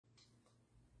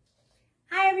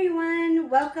everyone,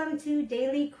 welcome to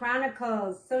Daily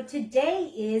Chronicles. So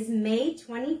today is May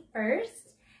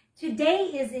 21st.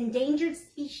 Today is Endangered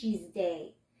Species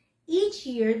Day. Each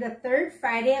year, the third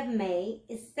Friday of May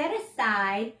is set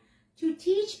aside to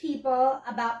teach people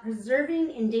about preserving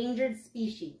endangered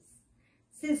species.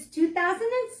 Since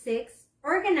 2006,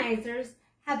 organizers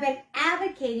have been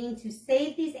advocating to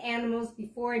save these animals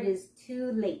before it is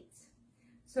too late.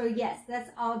 So yes, let's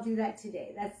all do that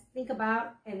today. Let's think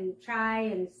about and try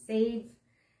and save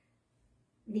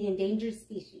the endangered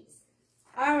species.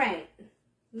 All right,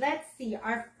 let's see.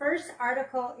 Our first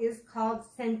article is called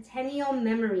Centennial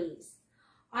Memories.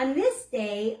 On this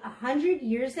day, 100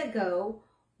 years ago,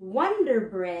 Wonder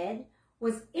Bread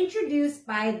was introduced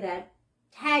by the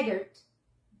Taggart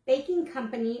Baking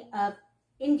Company of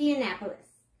Indianapolis.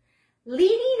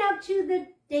 Leading up to the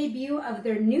debut of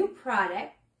their new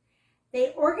product,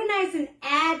 they organized an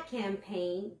ad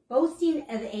campaign boasting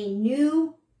of a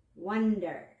new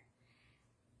wonder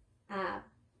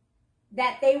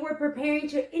that they were preparing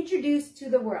to introduce to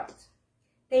the world.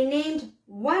 The name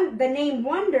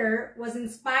Wonder was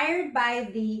inspired by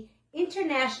the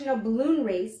international balloon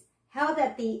race held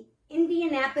at the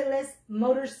Indianapolis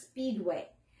Motor Speedway,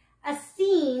 a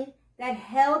scene that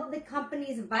held the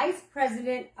company's vice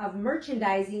president of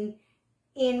merchandising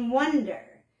in wonder.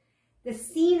 The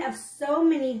scene of so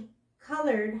many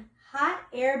colored hot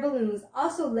air balloons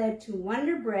also led to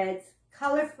Wonder Bread's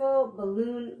colorful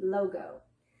balloon logo.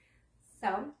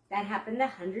 So that happened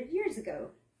 100 years ago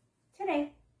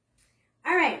today.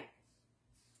 All right,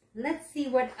 let's see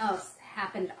what else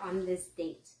happened on this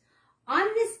date. On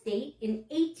this date in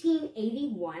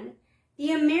 1881,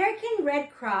 the American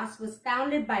Red Cross was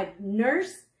founded by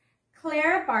nurse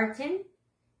Clara Barton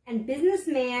and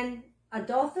businessman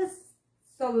Adolphus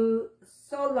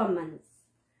Solomons.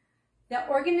 The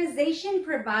organization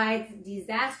provides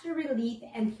disaster relief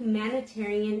and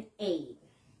humanitarian aid.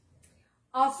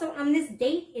 Also on this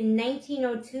date in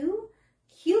 1902,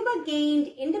 Cuba gained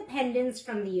independence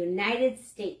from the United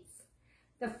States.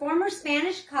 The former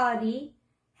Spanish colony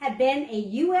had been a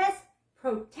U.S.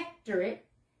 protectorate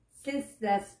since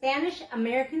the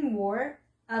Spanish-American War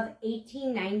of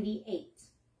 1898.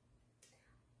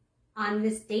 On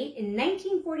this date in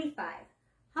 1945,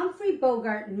 Humphrey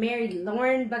Bogart married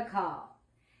Lauren Bacall,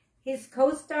 his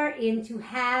co-star in To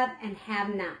Have and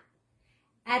Have Not,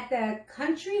 at the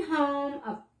country home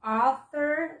of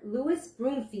Arthur Lewis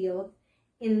Broomfield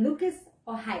in Lucas,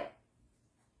 Ohio.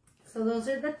 So those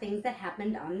are the things that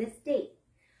happened on this date.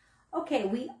 Okay,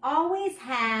 we always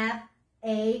have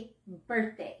a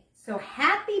birthday. So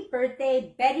happy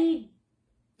birthday, Betty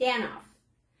Danoff.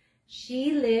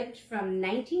 She lived from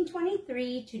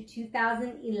 1923 to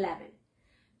 2011.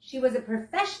 She was a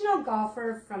professional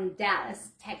golfer from Dallas,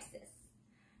 Texas.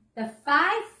 The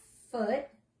 5',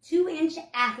 2"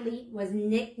 athlete was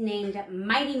nicknamed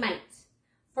Mighty Mite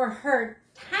for her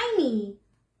tiny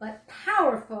but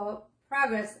powerful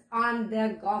progress on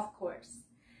the golf course.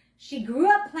 She grew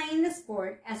up playing the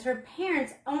sport as her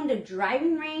parents owned a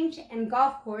driving range and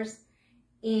golf course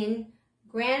in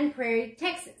Grand Prairie,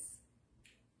 Texas.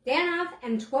 Danoff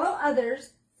and 12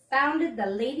 others founded the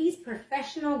Ladies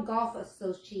Professional Golf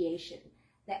Association,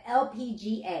 the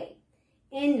LPGA,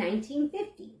 in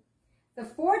 1950. The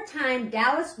 4-time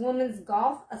Dallas Women's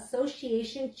Golf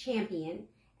Association champion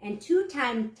and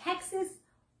 2-time Texas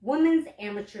Women's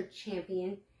Amateur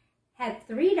champion had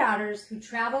 3 daughters who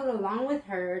traveled along with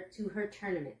her to her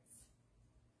tournaments.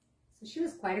 So she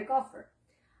was quite a golfer.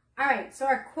 All right, so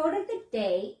our quote of the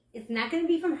day is not going to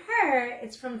be from her.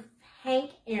 It's from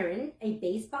Hank Aaron, a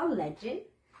baseball legend.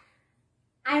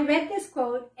 I read this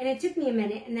quote, and it took me a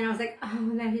minute, and then I was like,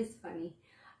 oh, that is funny.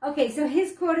 Okay, so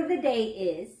his quote of the day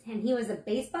is, and he was a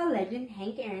baseball legend,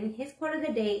 Hank Aaron, his quote of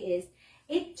the day is,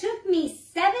 "It took me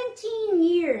 17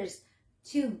 years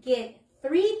to get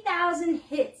 3,000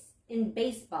 hits in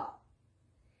baseball.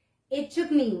 It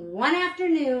took me 1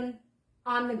 afternoon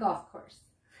on the golf course."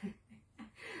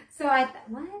 So I thought,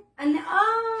 what? And then,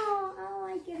 oh,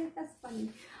 I get it, that's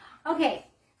funny. Okay,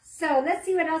 so let's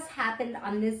see what else happened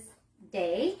on this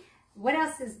day. What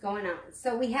else is going on?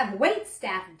 So we have Wait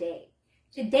Staff Day.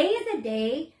 Today is a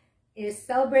day, it is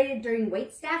celebrated during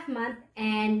Wait Staff Month,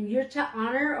 and you're to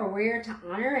honor, or we're to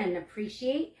honor and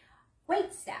appreciate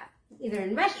wait staff, either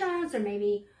in restaurants or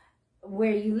maybe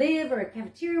where you live, or a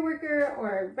cafeteria worker,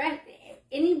 or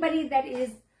anybody that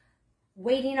is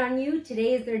waiting on you.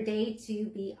 Today is their day to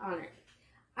be honored.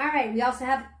 All right, we also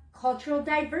have Cultural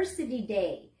Diversity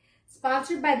Day.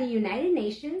 Sponsored by the United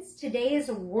Nations, today is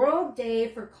a World Day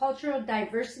for Cultural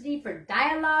Diversity for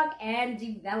Dialogue and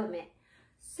Development.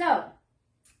 So,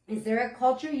 Is there a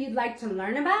culture you'd like to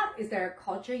learn about? Is there a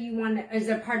culture is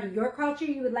there part of your culture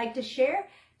you would like to share?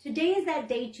 Today is that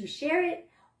day to share it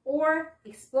or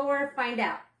explore, find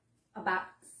out about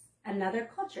another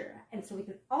culture. And so we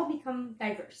can all become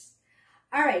diverse.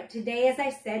 All right, today, as I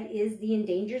said, is the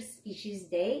Endangered Species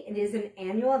Day. It is an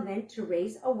annual event to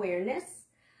raise awareness.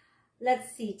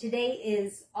 Let's see, today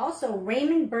is also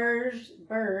Raymond Burr's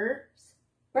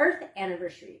birth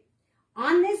anniversary.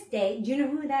 On this day, do you know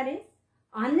who that is?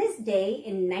 On this day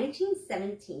in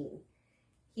 1917,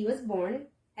 he was born.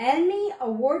 Emmy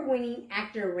Award-winning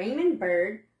actor Raymond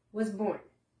Burr was born.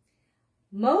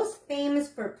 Most famous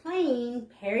for playing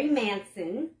Perry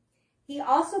Manson, he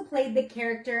also played the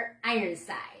character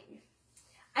Ironside.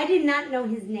 I did not know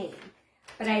his name,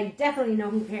 but I definitely know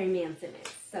who Perry Manson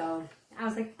is. So I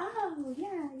was like, oh,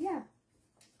 yeah.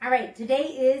 All right, today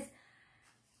is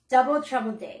Double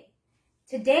Trouble Day.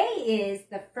 Today is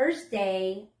the first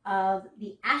day of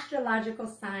the astrological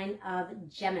sign of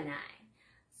Gemini.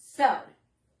 So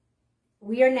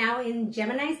we are now in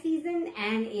Gemini season,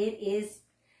 and it is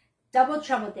Double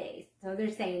Trouble Day. So they're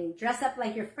saying dress up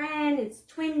like your friend. It's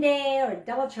Twin Day or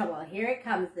Double Trouble. Here it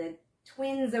comes, the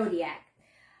twin zodiac.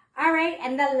 All right,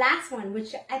 and the last one,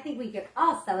 which I think we could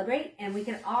all celebrate and we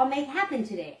can all make happen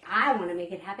today. I want to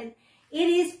make it happen. It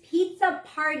is Pizza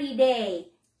Party Day.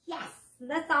 Yes,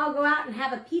 let's all go out and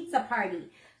have a pizza party.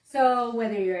 So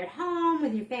whether you're at home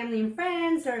with your family and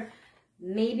friends or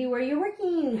maybe where you're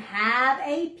working, have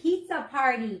a pizza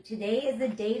party. Today is the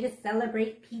day to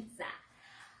celebrate pizza.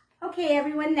 Okay,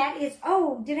 everyone, that is,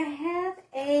 oh, did I have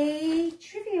a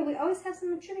trivia? We always have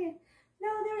some trivia. No,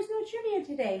 there was no trivia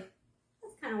today.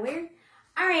 That's kind of weird.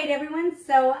 All right, everyone,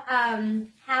 so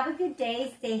have a good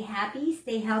day. Stay happy,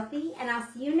 stay healthy, and I'll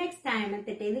see you next time at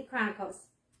the Daily Chronicles.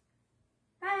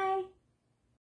 Bye.